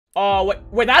Oh,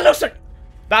 wait, that looks like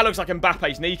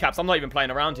Mbappe's kneecaps. I'm not even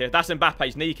playing around here. That's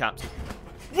Mbappe's kneecaps.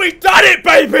 We've done it,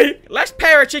 baby! Let's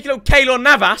pair a cheeky little Keylor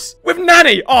Navas with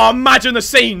Nani. Oh, imagine the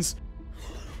scenes.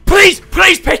 Please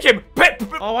pick him.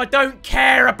 Oh, I don't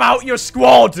care about your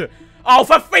squad.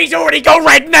 Oh, he's already got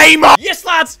red Neymar. Yes,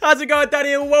 lads. How's it going,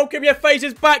 Danny? And welcome your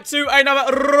faces back to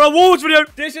another rewards video.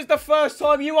 This is the first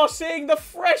time you are seeing the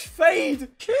fresh fade.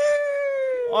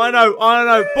 I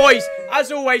know. Boys, as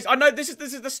always, I know this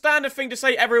is the standard thing to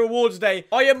say every rewards day.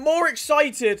 I am more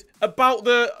excited about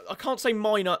I can't say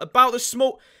minor, about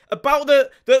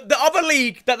the other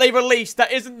league that they released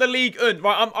that isn't the Ligue 1.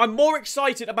 Right, I'm more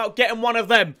excited about getting one of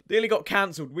them. Nearly got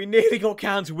cancelled. We nearly got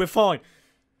cancelled. We're fine.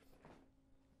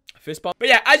 Fist bump. But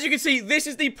yeah, as you can see, this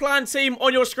is the planned team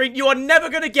on your screen. You are never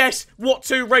going to guess what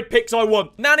 2 red picks I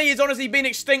want. Nani has honestly been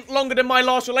extinct longer than my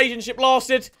last relationship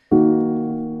lasted.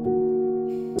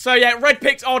 So yeah, red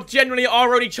picks are generally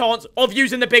our only chance of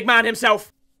using the big man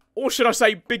himself. Or should I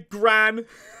say, Big Gran.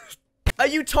 Are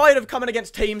you tired of coming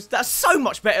against teams that are so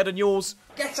much better than yours?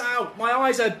 Get out! My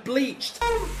eyes are bleached!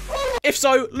 If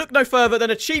so, look no further than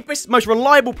the cheapest, most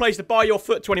reliable place to buy your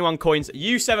FUT 21 coins,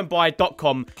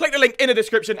 u7buy.com. Click the link in the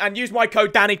description and use my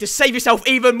code Danny to save yourself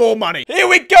even more money. Here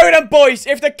we go then, boys!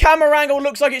 If the camera angle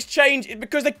looks like it's changed, it's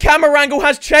because the camera angle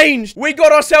has changed. We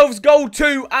got ourselves gold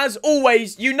 2, as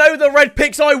always. You know the red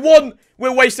picks I want.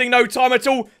 We're wasting no time at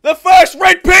all. The first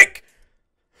red pick!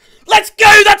 Let's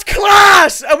go! That's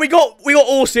class! And we got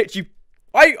Orsic.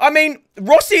 I mean,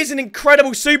 Rossi is an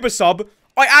incredible super sub.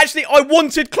 I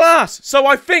wanted class, so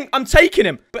I think I'm taking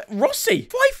him. But Rossi,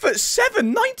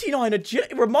 5'7", 99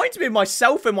 agility. It reminds me of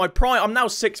myself in my prime. I'm now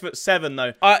 6'7"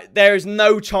 though. There is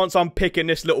no chance I'm picking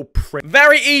this little prick.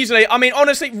 Very easily. I mean,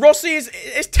 honestly, Rossi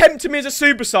is tempting me as a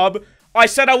super sub. I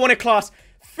said I wanted class.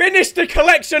 Finish the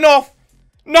collection off.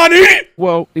 Nani!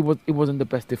 Well, it wasn't the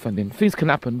best defending. Things can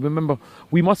happen. Remember,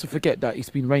 we mustn't forget that it's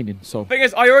been raining, so... Thing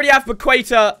is, I already have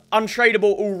Equator untradeable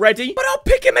already, but I'll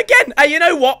pick him again. Hey, you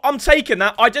know what? I'm taking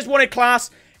that. I just wanted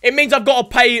class. It means I've got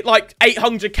to pay, like,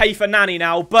 800k for Nani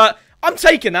now, but I'm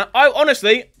taking that.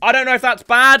 Honestly, I don't know if that's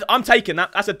bad. I'm taking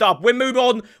that. That's a dub. We're moving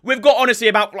on. We've got, honestly,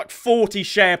 about, like, 40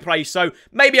 share plays, so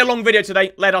maybe a long video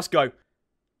today. Let us go.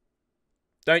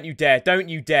 Don't you dare. Don't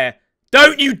you dare.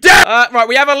 Don't you dare! Right,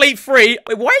 we have Elite 3.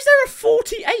 Wait, why is there a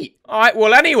 48? Alright,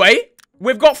 well, anyway,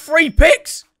 we've got 3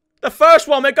 picks. The first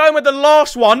one, we're going with the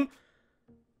last one.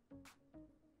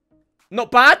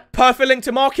 Not bad. Perfect link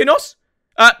to Marquinhos.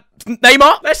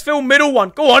 Neymar. Let's fill middle one.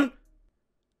 Go on.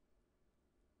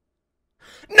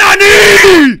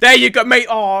 Nani! There you go, mate.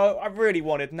 Oh, I really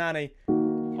wanted Nani.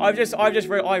 I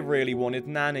really wanted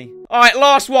Nani. Alright,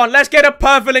 last one. Let's get a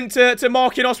perfect link to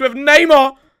Marquinhos with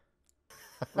Neymar.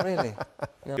 Really?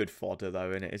 Yeah. Good fodder,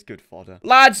 though, innit? It's good fodder.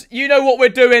 Lads, you know what we're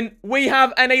doing. We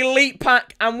have an elite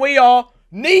pack, and we are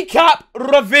kneecap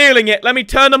revealing it. Let me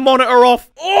turn the monitor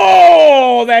off.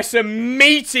 Oh, there's some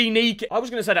meaty kneecap. I was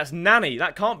going to say that's Nani.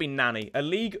 That can't be Nani. A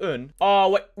Ligue 1.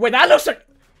 Oh, wait, that looks like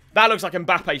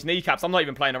Mbappe's kneecaps. I'm not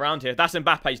even playing around here. That's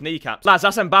Mbappe's kneecaps. Lads,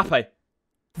 that's Mbappe.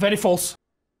 Very false.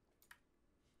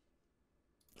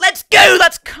 Let's go!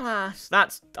 That's class.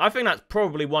 I think that's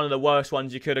probably one of the worst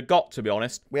ones you could have got, to be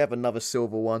honest. We have another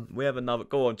silver one. We have another.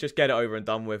 Go on, just get it over and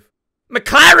done with.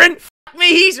 McLaren! Fuck me,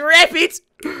 he's rapid!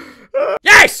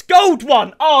 Yes! Gold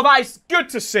one! Oh, that is good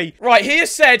to see. Right, he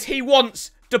has said he wants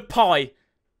Depay.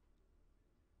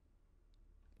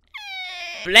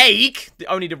 Blake?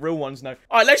 Only the real ones know.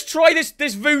 Alright, let's try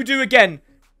this voodoo again.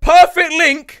 Perfect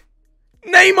link.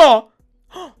 Neymar!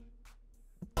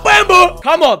 Bamba!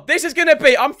 Come on, this is gonna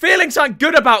be... I'm feeling something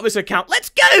good about this account. Let's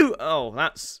go! Oh,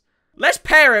 that's... Let's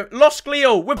pair him, Los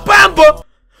Clio, with Bamba!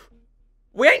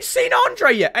 We ain't seen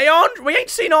Andre yet. Hey, we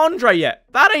ain't seen Andre yet.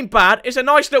 That ain't bad. It's a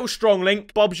nice little strong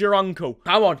link. Bob's your uncle.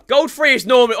 Come on. Gold 3 is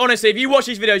normally... Honestly, if you watch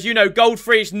these videos, you know Gold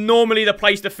 3 is normally the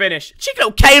place to finish. Cheeky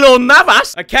little Keylor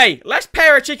Navas. Okay, let's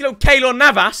pair a cheeky little Keylor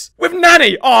Navas with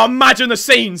Nani. Oh, imagine the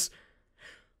scenes.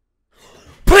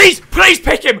 Please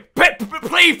pick him.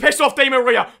 Please piss off Di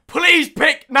Maria. Please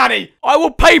pick Nani. I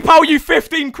will PayPal you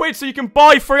 15 quid so you can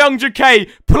buy 300k.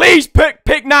 Please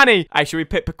pick Nani. Hey, should we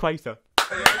pick Equator?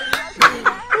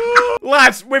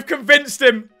 Lads, we've convinced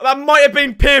him. That might have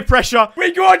been peer pressure.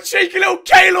 We got a cheeky little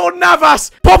Keylor Navas.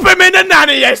 Pop him in the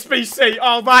Nani SBC.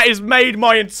 Oh, that has made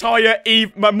my entire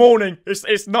morning.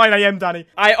 It's 9 AM, Danny.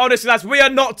 Honestly, lads, we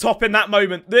are not topping that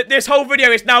moment. This whole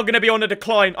video is now going to be on a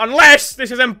decline. Unless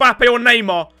this is Mbappe or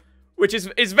Neymar. Which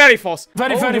is very false.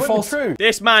 Very false. True.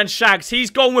 This man shags. He's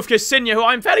gone with Casinha, who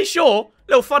I'm fairly sure.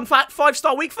 Little fun fact,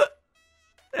 5-star weak foot.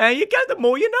 There you go. The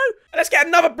more you know. Let's get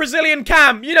another Brazilian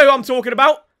cam. You know who I'm talking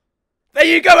about. There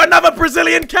you go, another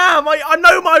Brazilian cam. I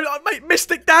know my mate,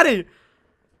 Mystic Danny.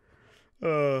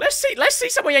 Let's see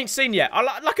someone we ain't seen yet.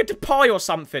 Like a Depay or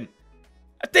something.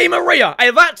 A Di Maria. Hey,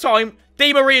 at that time,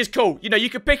 Di Maria's cool. You know, you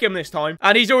could pick him this time.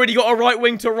 And he's already got a right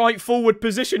wing to right forward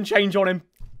position change on him.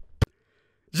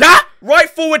 Right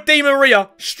forward Di Maria.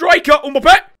 Striker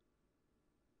Mbappe.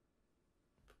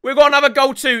 We've got another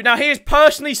goal too. Now, he has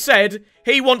personally said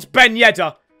he wants Ben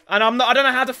Yedder. And I don't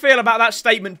know how to feel about that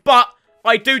statement, but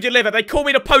I do deliver. They call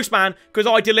me the postman because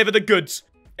I deliver the goods.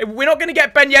 We're not going to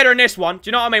get Ben Yedder in this one. Do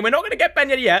you know what I mean? We're not going to get Ben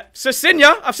Yedder yet.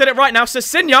 Cecinha. I've said it right now.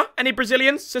 Cecinha. Any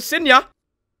Brazilians? Cecinha.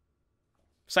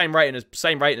 Same rating as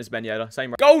Ben Yedder.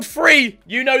 Same rating. Gold free.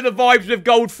 You know the vibes with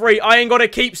gold free. I ain't got to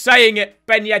keep saying it.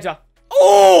 Ben Yedder.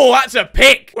 Oh, that's a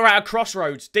pick. We're at a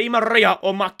crossroads. Di Maria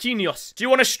or Marquinhos. Do you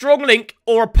want a strong link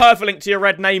or a perfect link to your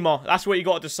red Neymar? That's what you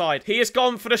got to decide. He has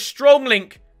gone for the strong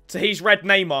link to his red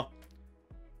Neymar.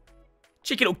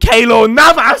 Cheeky little Keylor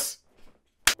Navas.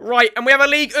 Right, and we have a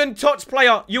Ligue 1 TOTW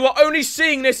player. You are only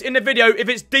seeing this in the video if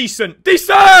it's decent.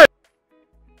 Decent!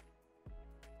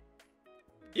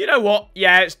 You know what?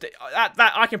 Yeah, it's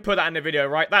I can put that in the video,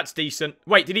 right? That's decent.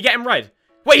 Wait, did he get him red?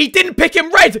 Wait, he didn't pick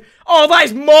him red! Oh, that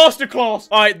is masterclass!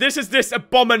 Alright, this is this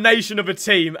abomination of a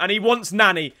team, and he wants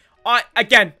Nani.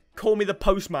 Again, call me the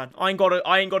postman. I ain't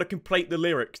gotta complete the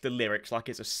lyrics. The lyrics like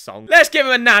it's a song. Let's give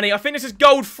him a Nani. I think this is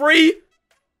gold free.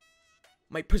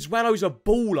 Mate, Pozuelo's a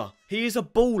baller. He is a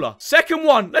baller. Second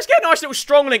one. Let's get a nice little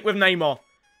strong link with Neymar.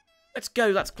 Let's go.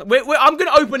 I'm going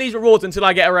to open these rewards until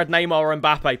I get a red Neymar or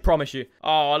Mbappe. Promise you.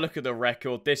 Oh, look at the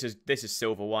record. This is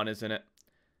silver one, isn't it?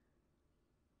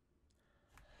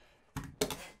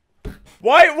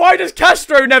 Why does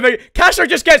Castro never... Castro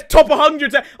just gets top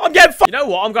 100. I'm getting... You know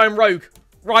what? I'm going rogue.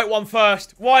 Right one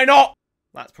first. Why not?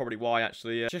 That's probably why,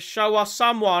 actually. Yeah. Just show us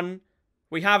someone...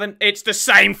 We haven't. It's the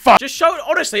same Just show,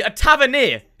 honestly, a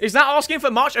Tavernier. Is that asking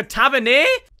for much? A Tavernier?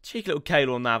 Cheeky little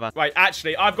Keylor Navas. Right,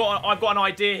 actually, I've got an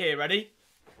idea here. Ready?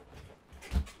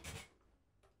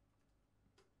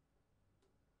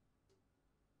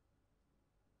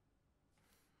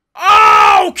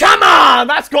 Oh, come on!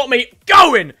 That's got me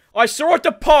going. I saw a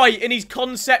Depay in his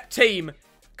concept team.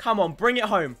 Come on, bring it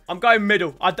home. I'm going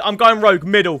middle. I'm going rogue.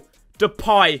 Middle.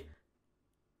 Depay.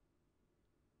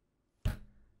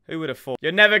 Who would have thought?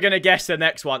 You're never going to guess the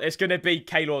next one. It's going to be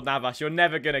Keylor Navas. You're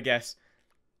never going to guess.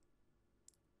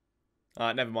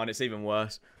 Alright, never mind. It's even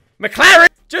worse. McLaren!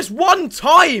 Just one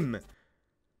time!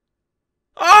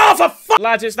 Oh, for fuck!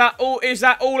 Lads, is that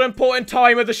all important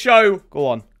time of the show? Go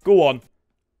on. Go on.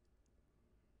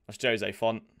 That's Jose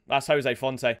Font. That's Jose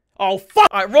Fonte. Oh, fuck!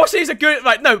 Alright, Rossi's a good...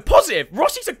 Like, no, positive.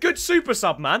 Rossi's a good super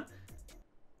sub, man.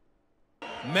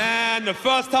 Man, the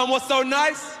first time was so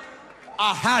nice.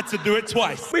 I had to do it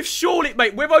twice. We've surely,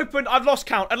 mate, we've opened, I've lost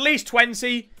count, at least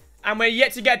 20. And we're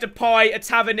yet to get a Depay, a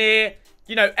Tavernier,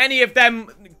 you know, any of them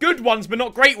good ones, but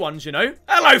not great ones, you know.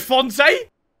 Hello, Fonte.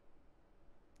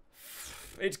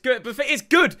 It's good,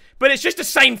 but it's just the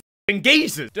same f***ing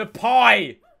geezers.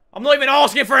 Depay. I'm not even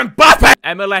asking for Mbappe.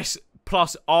 MLS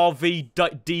plus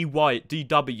RVDY,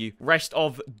 rest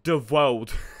of the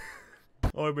world.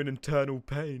 I'm in internal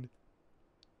pain.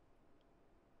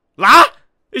 La?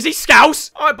 Is he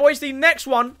Scouse? Alright, boys, the next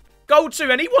one. Gold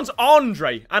 2, and he wants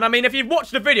Andre. And I mean, if you've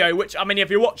watched the video, which, I mean, if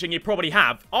you're watching, you probably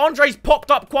have. Andre's popped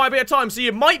up quite a bit of time, so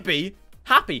you might be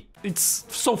happy. It's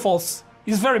so false.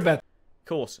 He's very bad. Of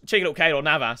course. Cheeky little Keylor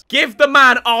Navas. Give the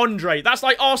man Andre. That's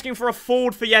like asking for a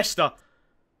Ford Fiesta.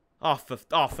 Who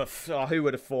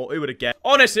would have thought? Who would have guessed?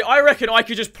 Honestly, I reckon I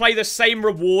could just play the same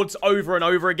rewards over and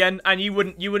over again, and you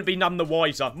wouldn't be none the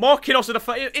wiser. Marquinhos of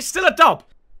the... It's still a dub.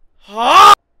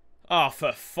 Huh? Oh,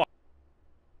 for fuck.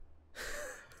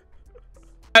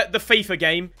 The FIFA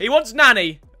game. He wants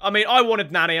Nani. I mean, I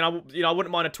wanted Nani, and I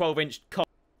wouldn't mind a 12-inch cock.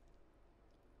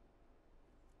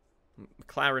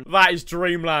 McLaren. That is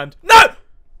dreamland. No!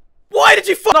 Why did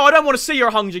you No, I don't want to see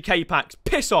your 100k packs.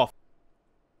 Piss off.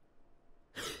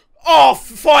 Oh,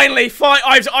 finally.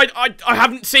 I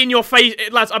haven't seen your face,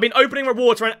 lads. I've been opening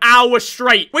rewards for an hour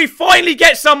straight. We finally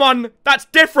get someone that's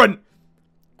different.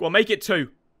 Go on, make it 2.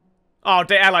 Oh,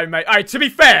 hello, mate. Alright, to be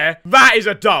fair, that is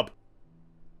a dub.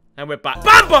 And we're back.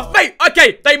 Bamba! Mate,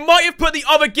 okay, they might have put the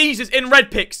other geezers in red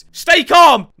picks. Stay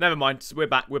calm. Never mind. We're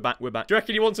back. Do you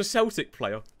reckon he wants a Celtic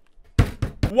player?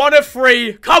 1 of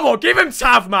 3. Come on, give him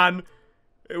Tav, man.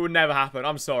 It would never happen.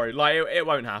 I'm sorry. Like, it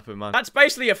won't happen, man. That's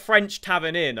basically a French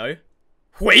Tavernier, no?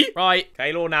 Oui? Right,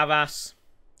 Keylor Navas.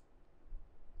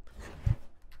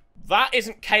 That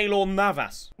isn't Keylor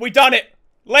Navas. We done it.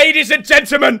 Ladies and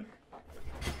gentlemen.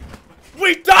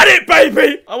 We done it,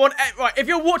 baby! Right, if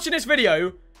you're watching this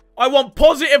video, I want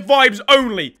positive vibes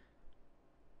only.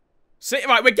 See,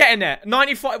 right, we're getting there.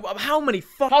 95. How many?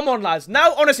 Come on, lads.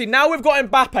 Now, honestly, now we've got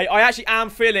Mbappe, I actually am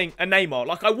feeling a Neymar.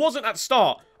 Like, I wasn't at the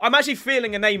start. I'm actually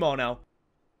feeling a Neymar now.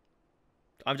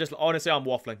 Honestly, I'm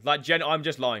waffling. Like, I'm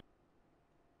just lying.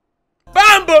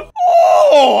 Bamba!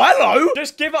 Oh, hello!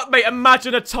 Just give up, mate.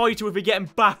 Imagine a title if we get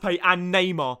Mbappe and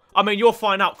Neymar. I mean, you'll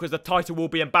find out because the title will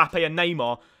be Mbappe and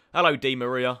Neymar. Hello, Di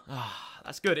Maria.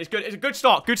 That's good. It's good. It's a good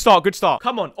start. Good start. Good start.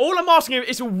 Come on. All I'm asking you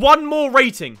is one more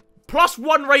rating. Plus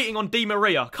 1 rating on Di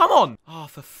Maria. Come on. Oh,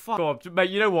 for fuck. God, mate,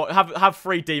 you know what? Have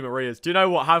 3 Di Marias. Do you know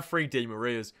what? Have 3 Di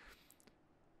Marias.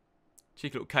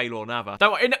 Cheeky little Keylor Nava.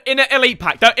 Don't worry. In the elite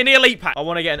pack. In the elite pack. I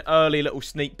want to get an early little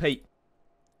sneak peek.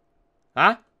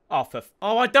 Huh? Oh,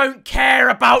 oh, I don't care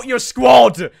about your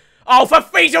squad. Oh,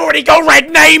 he's already got red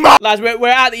Neymar. Lads, we're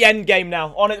at the end game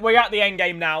now. We're at the end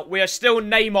game now. We are still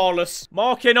Neymarless.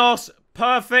 Marking us.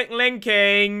 Perfect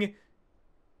linking.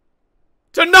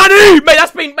 To Nani! Mate,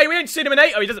 that's been... Mate, we ain't seen him in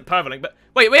 8... Oh, he doesn't perfect link, but...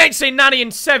 Wait, we ain't seen Nani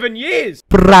in 7 years.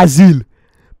 Brazil.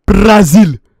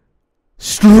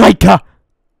 Striker.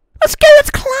 Let's go,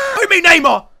 it's class. Who me,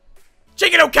 Neymar?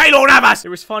 Chicken or Keylor Navas. It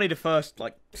was funny the first,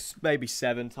 like, maybe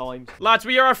 7 times. Lads,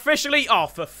 we are officially... Oh,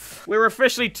 we're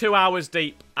officially 2 hours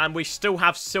deep, and we still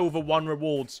have Silver 1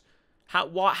 rewards.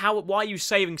 Why are you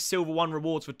saving Silver 1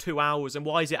 rewards for 2 hours, and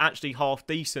why is it actually half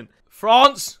decent?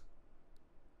 France...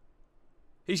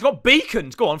 He's got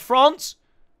beacons. Go on, France.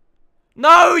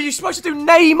 No, you're supposed to do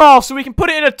Neymar so we can put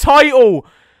it in a title.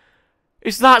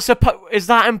 Is that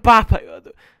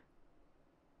Mbappe?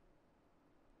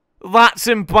 That's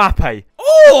Mbappe.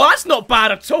 Oh, that's not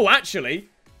bad at all, actually.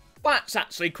 That's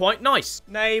actually quite nice.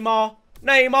 Neymar.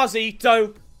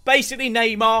 Neymarzito. Basically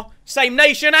Neymar. Same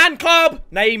nation and club.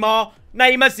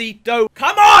 Neymarzito.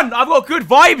 Come on! I've got good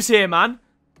vibes here, man.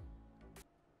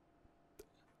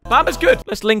 Bamba's good.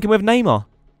 Let's link him with Neymar.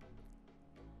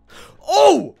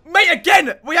 Oh, mate,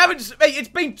 again, we haven't, mate, it's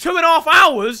been 2.5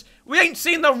 hours. We ain't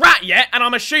seen the rat yet, and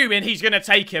I'm assuming he's going to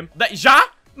take him.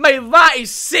 Mate, that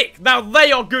is sick. Now,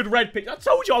 they are good red picks. I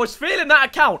told you, I was feeling that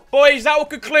account. Boys, that will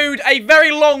conclude a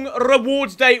very long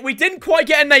rewards day. We didn't quite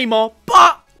get a Neymar,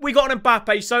 but we got an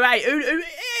Mbappe. So, hey,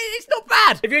 it's not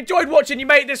bad. If you enjoyed watching, you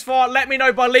made it this far, let me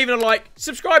know by leaving a like.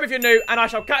 Subscribe if you're new, and I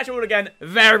shall catch you all again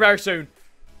very, very soon.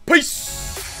 Peace.